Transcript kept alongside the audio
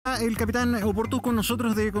el capitán Oportus con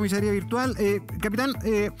nosotros de Comisaría Virtual. Capitán,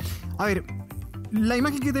 a ver, la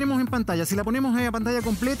imagen que tenemos en pantalla, si la ponemos a pantalla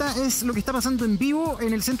completa, es lo que está pasando en vivo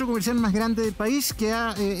en el centro comercial más grande del país que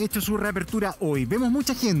ha hecho su reapertura hoy. Vemos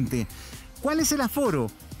mucha gente. ¿Cuál es el aforo?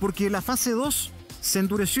 Porque la fase 2 se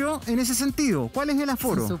endureció en ese sentido. ¿Cuál es el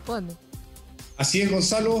aforo? Se supone. Así es,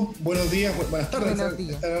 Gonzalo. Buenos días, buenas tardes. Buenos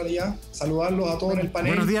días. Ya. Saludarlos a todos en el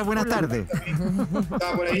panel. Buenos días, buenas tardes.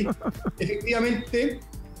 Estaba por ahí.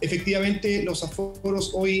 Efectivamente, los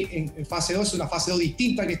aforos hoy en fase 2, es una fase 2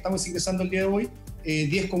 distinta que estamos ingresando el día de hoy.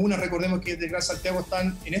 10 comunas, recordemos que desde Gran Santiago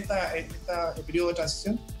están en este periodo de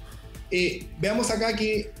transición. Veamos acá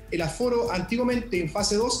que el aforo antiguamente en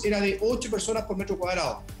fase 2 era de 8 personas por metro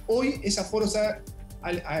cuadrado. Hoy ese aforo se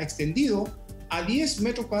ha extendido a 10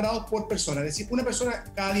 metros cuadrados por persona, es decir, una persona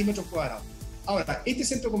cada 10 metros cuadrados. Ahora, este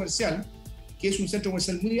centro comercial, que es un centro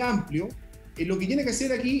comercial muy amplio, lo que tiene que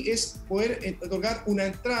hacer aquí es poder otorgar una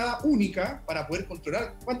entrada única para poder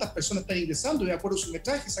controlar cuántas personas están ingresando y de acuerdo a su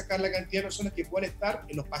metraje sacar la cantidad de personas que pueden estar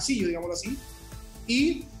en los pasillos, digámoslo así,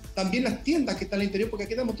 y también las tiendas que están al interior, porque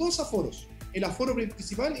aquí tenemos todos los aforos. El aforo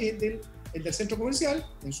principal es el del centro comercial,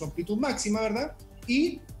 en su amplitud máxima, ¿verdad?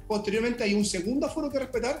 Y posteriormente hay un segundo aforo que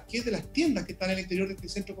respetar, que es de las tiendas que están en el interior de este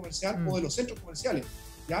centro comercial o de los centros comerciales,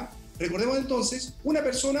 ¿ya? Recordemos entonces, una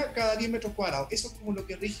persona cada 10 metros cuadrados. Eso es como lo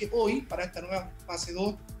que rige hoy para esta nueva fase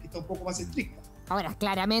 2, que está un poco más estricta. Ahora,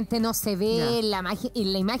 claramente no se ve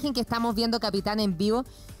la imagen que estamos viendo, capitán, en vivo.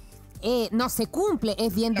 No se cumple,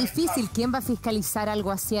 es bien difícil. ¿Quién va a fiscalizar algo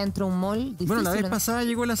así dentro de un mall? Difícil, bueno, la vez pasada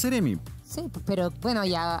llegó la Seremi. Sí, pero bueno,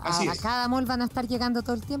 ya a cada mall van a estar llegando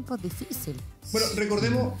todo el tiempo, es difícil. Bueno,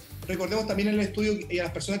 recordemos también en el estudio y a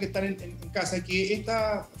las personas que están en casa que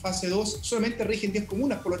esta fase 2 solamente rige en 10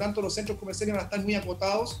 comunas, por lo tanto los centros comerciales van a estar muy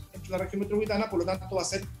acotados entre la región metropolitana, por lo tanto va a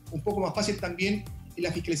ser un poco más fácil también en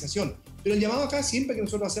la fiscalización. Pero el llamado acá, siempre que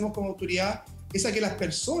nosotros hacemos como autoridad, es a que las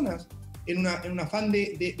personas, en un afán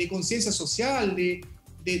de conciencia social, de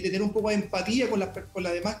tener un poco de empatía con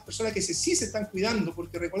las demás personas que sí se están cuidando,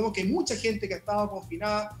 porque recordemos que hay mucha gente que ha estado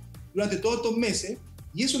confinada durante todos estos meses,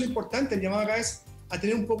 y eso es lo importante, el llamado acá es a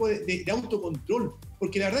tener un poco de autocontrol,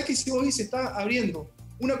 porque la verdad es que si hoy se está abriendo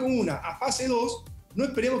una comuna a fase 2, no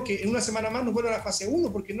esperemos que en una semana más nos vuelva a la fase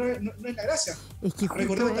 1, porque no es la gracia. Es que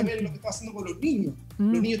recordemos también lo que está pasando con los niños.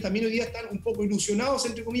 Los niños también hoy día están un poco ilusionados,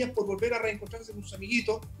 entre comillas, por volver a reencontrarse con sus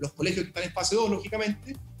amiguitos, los colegios que están en fase 2,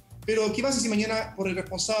 lógicamente. Pero, ¿qué pasa si mañana, por el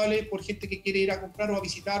responsable, por gente que quiere ir a comprar o a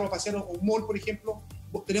visitar o a pasear o un mall, por ejemplo,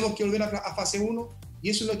 tenemos que volver a fase 1? Y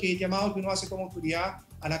eso es lo que el llamado que uno hace como autoridad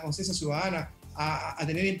a la conciencia ciudadana, a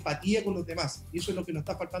tener empatía con los demás. Y eso es lo que nos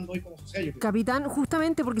está faltando hoy como sociedad. Capitán,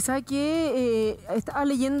 justamente porque sabe que estaba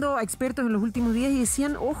leyendo a expertos en los últimos días y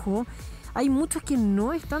decían, ojo, hay muchos que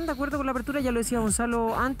no están de acuerdo con la apertura, ya lo decía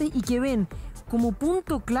Gonzalo antes, y que ven como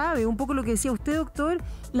punto clave, un poco lo que decía usted, doctor,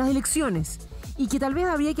 las elecciones. Y que tal vez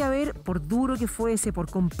habría que haber, por duro que fuese, por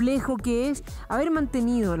complejo que es, haber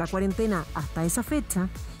mantenido la cuarentena hasta esa fecha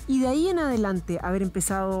y de ahí en adelante haber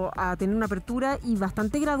empezado a tener una apertura y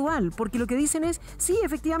bastante gradual, porque lo que dicen es, sí,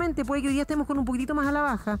 efectivamente, puede que hoy día estemos con un poquitito más a la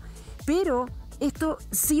baja, pero esto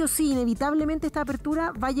sí o sí, inevitablemente esta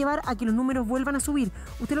apertura va a llevar a que los números vuelvan a subir.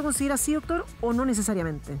 ¿Usted lo considera así, doctor, o no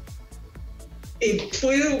necesariamente?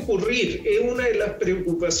 Puede ocurrir, es una de las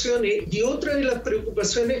preocupaciones, y otra de las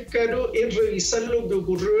preocupaciones, Caro, es revisar lo que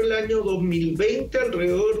ocurrió el año 2020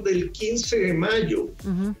 alrededor del 15 de mayo,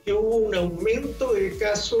 que hubo un aumento de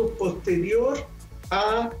casos posterior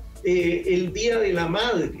a el Día de la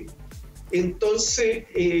Madre. Entonces,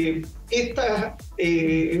 esta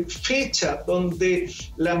fecha donde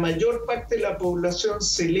la mayor parte de la población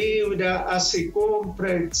celebra, hace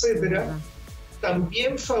compras, etcétera,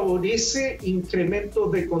 también favorece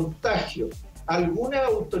incrementos de contagio. Algunas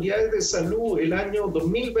autoridades de salud el año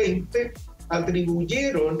 2020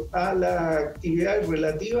 atribuyeron a la actividad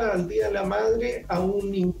relativa al Día de la Madre a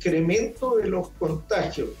un incremento de los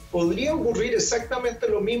contagios. Podría ocurrir exactamente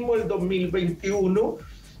lo mismo el 2021,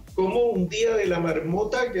 como un Día de la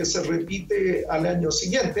Marmota que se repite al año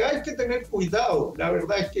siguiente. Hay que tener cuidado, la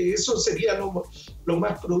verdad es que eso sería lo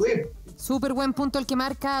más prudente. Súper buen punto el que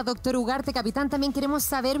marca doctor Ugarte. Capitán, también queremos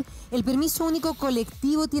saber, ¿el permiso único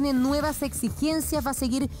colectivo tiene nuevas exigencias? ¿Va a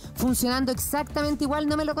seguir funcionando exactamente igual?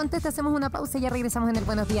 No me lo conteste, hacemos una pausa y ya regresamos en el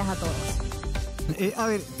Buenos Días a todos. A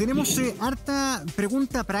ver, tenemos harta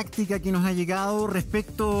pregunta práctica que nos ha llegado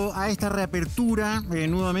respecto a esta reapertura.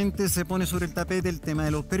 Nuevamente se pone sobre el tapete el tema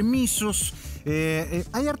de los permisos.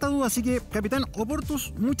 Hay harta duda, así que, capitán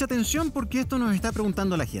Oportus, mucha atención porque esto nos está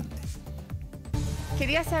preguntando la gente.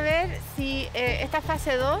 Quería saber si esta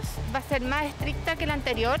fase 2 va a ser más estricta que la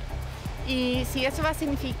anterior y si eso va a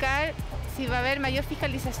significar si va a haber mayor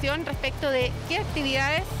fiscalización respecto de qué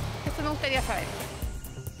actividades. Eso me gustaría saber.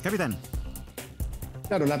 Capitán.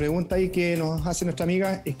 Claro, la pregunta ahí que nos hace nuestra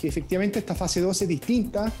amiga es que efectivamente esta fase 2 es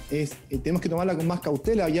distinta, tenemos que tomarla con más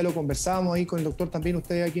cautela, ya lo conversábamos ahí con el doctor también,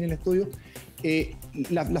 ustedes aquí en el estudio.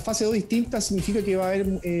 La fase 2 distinta significa que va a haber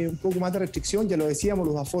un poco más de restricción, ya lo decíamos,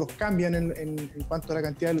 los aforos cambian en cuanto a la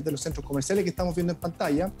cantidad de los centros comerciales que estamos viendo en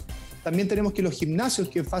pantalla. También tenemos que los gimnasios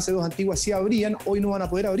que en fase 2 antigua sí abrían, hoy no van a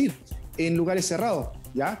poder abrir en lugares cerrados,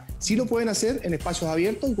 ¿ya? Sí lo pueden hacer en espacios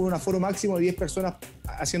abiertos y con un aforo máximo de 10 personas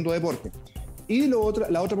haciendo deporte. Y la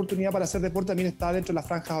otra oportunidad para hacer deporte también está dentro de las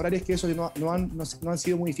franjas horarias, que eso no han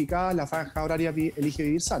sido modificadas, la franja horaria Elige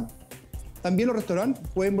Vivir Sano. También los restaurantes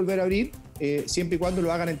pueden volver a abrir siempre y cuando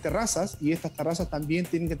lo hagan en terrazas, y estas terrazas también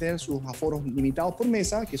tienen que tener sus aforos limitados por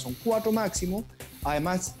mesa, que son 4 máximo.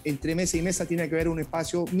 Además, entre mesa y mesa tiene que haber un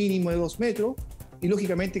espacio mínimo de 2 metros y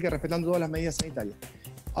lógicamente que respetando todas las medidas sanitarias.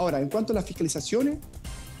 Ahora, en cuanto a las fiscalizaciones,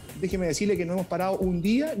 déjeme decirle que no hemos parado un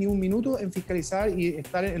día ni un minuto en fiscalizar y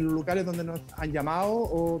estar en los lugares donde nos han llamado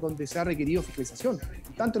o donde se ha requerido fiscalización.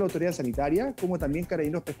 Tanto la autoridad sanitaria como también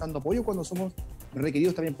Carabineros prestando apoyo cuando somos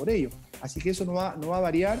requeridos también por ello. Así que eso no va a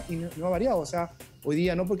variar y no ha variado. O sea, hoy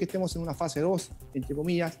día no porque estemos en una fase 2, entre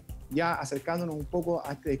comillas, ya acercándonos un poco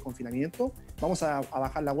a este desconfinamiento, vamos a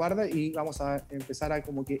bajar la guardia y vamos a empezar a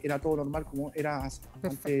como que era todo normal como era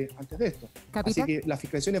antes de esto. Capitán. Así que las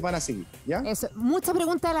fiscalizaciones van a seguir, ¿ya? Eso. Mucha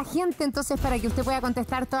pregunta de la gente, entonces para que usted pueda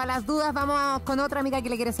contestar todas las dudas, vamos con otra amiga que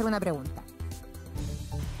le quiere hacer una pregunta.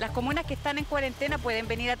 ¿Las comunas que están en cuarentena pueden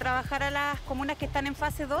venir a trabajar a las comunas que están en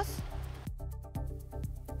fase 2?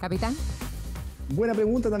 Capitán. Buena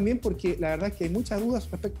pregunta también, porque la verdad es que hay muchas dudas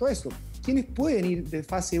respecto a eso. ¿Quiénes pueden ir de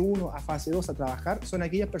fase 1 a fase 2 a trabajar? Son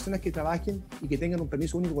aquellas personas que trabajen y que tengan un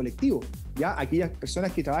permiso único colectivo, ¿ya? Aquellas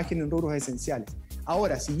personas que trabajen en rubros esenciales.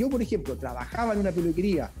 Ahora, si yo, por ejemplo, trabajaba en una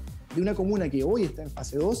peluquería de una comuna que hoy está en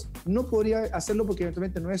fase 2, no podría hacerlo porque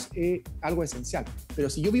eventualmente no es algo esencial. Pero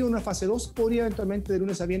si yo vivo en una fase 2, podría eventualmente de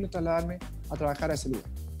lunes a viernes trasladarme a trabajar a ese lugar.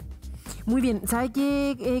 Muy bien, ¿sabe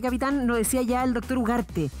qué, capitán? Lo decía ya el doctor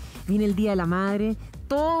Ugarte. Viene el Día de la Madre,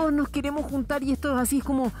 todos nos queremos juntar y esto es así, es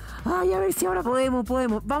como, ay, a ver si ahora podemos.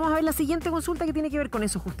 Vamos a ver la siguiente consulta que tiene que ver con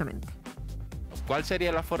eso justamente. ¿Cuál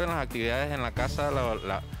sería el aforo en las actividades en la casa,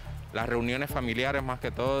 las reuniones familiares más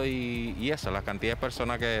que todo y eso, la cantidad de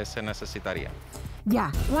personas que se necesitaría?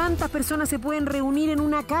 Ya, ¿cuántas personas se pueden reunir en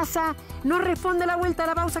una casa? No responde la vuelta a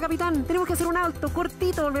la pausa, capitán. Tenemos que hacer un alto,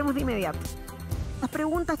 cortito, volvemos de inmediato. Las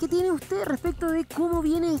preguntas que tiene usted respecto de cómo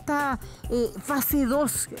viene esta fase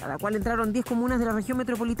 2, a la cual entraron 10 comunas de la región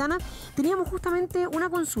metropolitana. Teníamos justamente una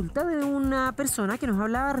consulta de una persona que nos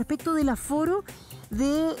hablaba respecto del aforo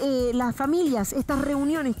de las familias, estas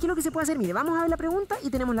reuniones. ¿Qué es lo que se puede hacer? Mire, vamos a ver la pregunta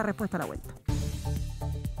y tenemos la respuesta a la vuelta.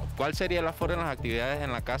 ¿Cuál sería el aforo en las actividades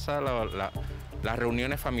en la casa, las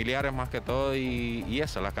reuniones familiares más que todo y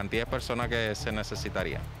eso, la cantidad de personas que se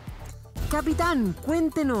necesitaría? Capitán,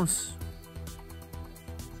 cuéntenos.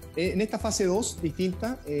 En esta fase 2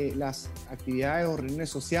 distinta, las actividades o reuniones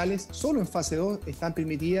sociales solo en fase 2 están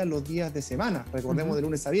permitidas los días de semana, recordemos de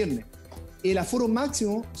lunes a viernes. El aforo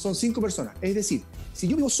máximo son 5 personas, es decir, si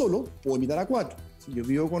yo vivo solo, puedo invitar a 4. Si yo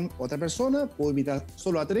vivo con otra persona, puedo invitar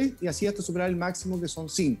solo a 3 y así hasta superar el máximo que son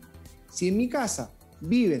 5. Si en mi casa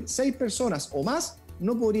viven 6 personas o más,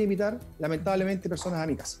 no podría invitar, lamentablemente, personas a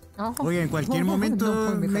mi casa. Oye, en cualquier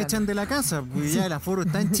momento me echan de la casa, porque ya el aforo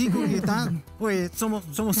es tan chico que está... Oye, somos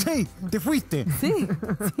 6, te fuiste. Sí.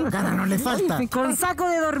 Cara, no le falta. Con saco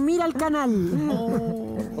de dormir al canal.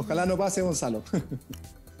 Ojalá no pase, Gonzalo.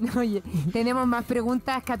 Oye, tenemos más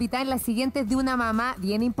preguntas, capitán. La siguiente es de una mamá,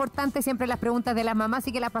 bien importante siempre las preguntas de las mamás,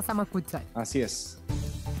 así que las pasamos a escuchar. Así es.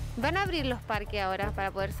 ¿Van a abrir los parques ahora para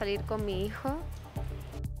poder salir con mi hijo?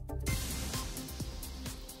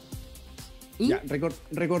 Ya,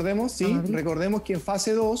 recordemos que en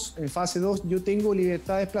fase 2 yo tengo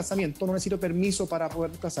libertad de desplazamiento, no necesito permiso para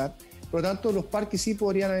poder desplazar. Por lo tanto, los parques sí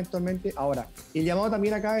podrían eventualmente... Ahora, el llamado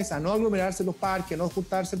también acá es a no aglomerarse en los parques, a no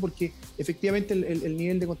juntarse, porque efectivamente el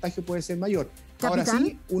nivel de contagio puede ser mayor. ¿Capitán? Ahora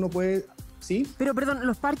sí, uno puede... ¿Sí? Pero, perdón,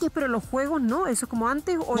 los parques, pero los juegos no, ¿eso es como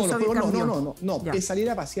antes o no, eso los juegos cambió? No, es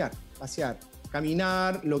salir a pasear,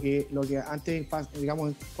 caminar, lo que antes, digamos,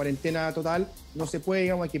 en cuarentena total no se puede,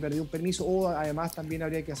 digamos, hay que perder un permiso o además también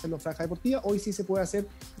habría que hacerlo en franja deportiva. Hoy sí se puede hacer,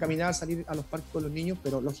 caminar, salir a los parques con los niños,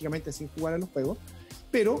 pero lógicamente sin jugar a los juegos.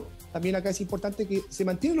 Pero también acá es importante que se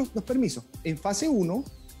mantienen los permisos. En fase 1,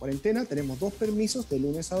 cuarentena, tenemos 2 permisos de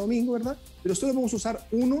lunes a domingo, ¿verdad? Pero solo vamos a usar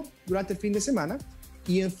uno durante el fin de semana.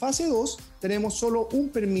 Y en fase 2 tenemos solo un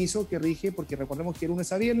permiso que rige, porque recordemos que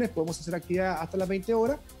lunes a viernes podemos hacer actividad hasta las 20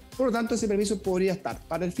 horas, por lo tanto ese permiso podría estar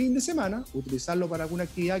para el fin de semana, utilizarlo para alguna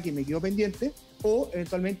actividad que me quedó pendiente, o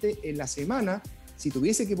eventualmente en la semana, si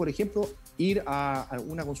tuviese que, por ejemplo, ir a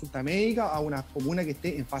una consulta médica a una comuna que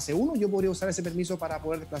esté en fase 1, yo podría usar ese permiso para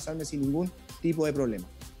poder desplazarme sin ningún tipo de problema.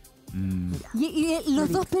 ¿Y los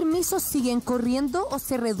dos permisos siguen corriendo o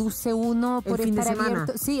se reduce uno por estar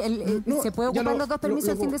abierto? Sí, No, ¿se puede ocupar los dos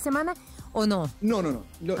permisos el fin de semana o no? No,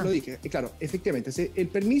 lo dije. Claro, efectivamente. El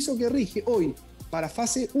permiso que rige hoy para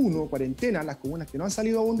fase 1, cuarentena, las comunas que no han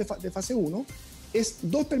salido aún de fase 1, es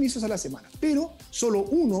 2 permisos a la semana, pero solo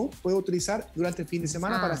uno puede utilizar durante el fin de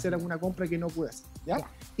semana para hacer alguna compra que no puede hacer. ¿Ya?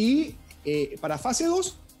 Y para fase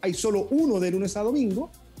 2 hay solo uno de lunes a domingo,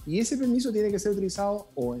 y ese permiso tiene que ser utilizado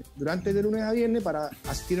o durante de lunes a viernes para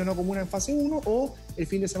asistir a una comuna en fase 1 o el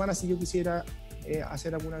fin de semana si yo quisiera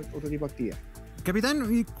hacer algún otro tipo de actividad. Capitán,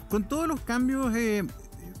 y con todos los cambios,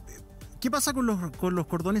 ¿qué pasa con los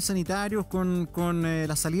cordones sanitarios, con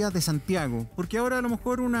las salidas de Santiago? Porque ahora a lo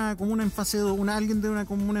mejor una comuna en fase 2, alguien de una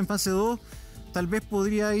comuna en fase 2, tal vez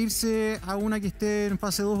podría irse a una que esté en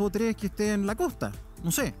fase 2 o 3 que esté en la costa,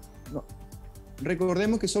 no sé. No.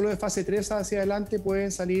 Recordemos que solo de fase 3 hacia adelante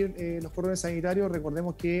pueden salir los cordones sanitarios.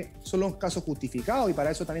 Recordemos que son los casos justificados y para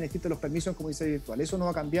eso también existen los permisos en comisario virtual. Eso no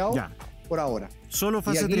ha cambiado por ahora. Solo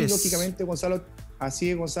fase 3. Y aquí, lógicamente, Gonzalo, así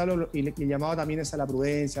es, Gonzalo, y el llamado también es a la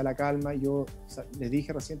prudencia, a la calma. Yo les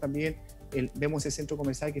dije recién también, vemos el centro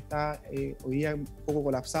comercial que está hoy día un poco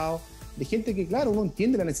colapsado, de gente que, claro, uno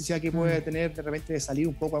entiende la necesidad que puede tener de repente de salir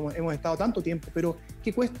un poco. Hemos estado tanto tiempo, pero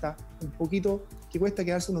 ¿qué cuesta un poquito? ¿Qué cuesta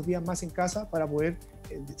quedarse unos días más en casa para poder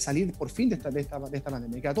salir por fin de esta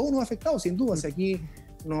pandemia? Que a todos nos ha afectado, sin duda. Si aquí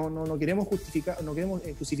no queremos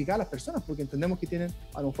justificar a las personas porque entendemos que tienen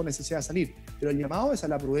a lo mejor necesidad de salir, pero el llamado es a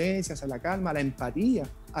la prudencia, a la calma, a la empatía,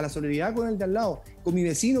 a la solidaridad con el de al lado, con mi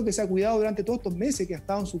vecino que se ha cuidado durante todos estos meses, que ha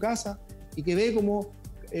estado en su casa y que ve como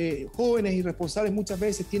jóvenes irresponsables muchas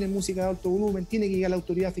veces tienen música de alto volumen, tiene que llegar la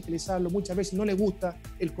autoridad a fiscalizarlo, muchas veces no les gusta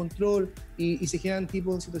el control y se generan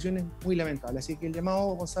tipos de situaciones muy lamentables. Así que el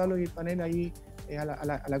llamado, Gonzalo, y el panel ahí a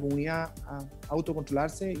la comunidad a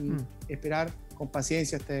autocontrolarse y esperar con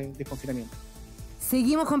paciencia este desconfinamiento.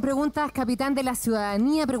 Seguimos con preguntas, capitán, de la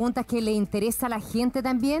ciudadanía, preguntas que le interesa a la gente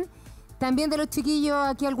también. También de los chiquillos,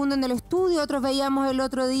 aquí algunos en el estudio, otros veíamos el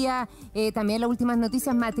otro día también las últimas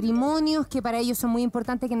noticias, matrimonios, que para ellos son muy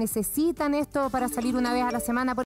importantes, que necesitan esto para salir una vez a la semana.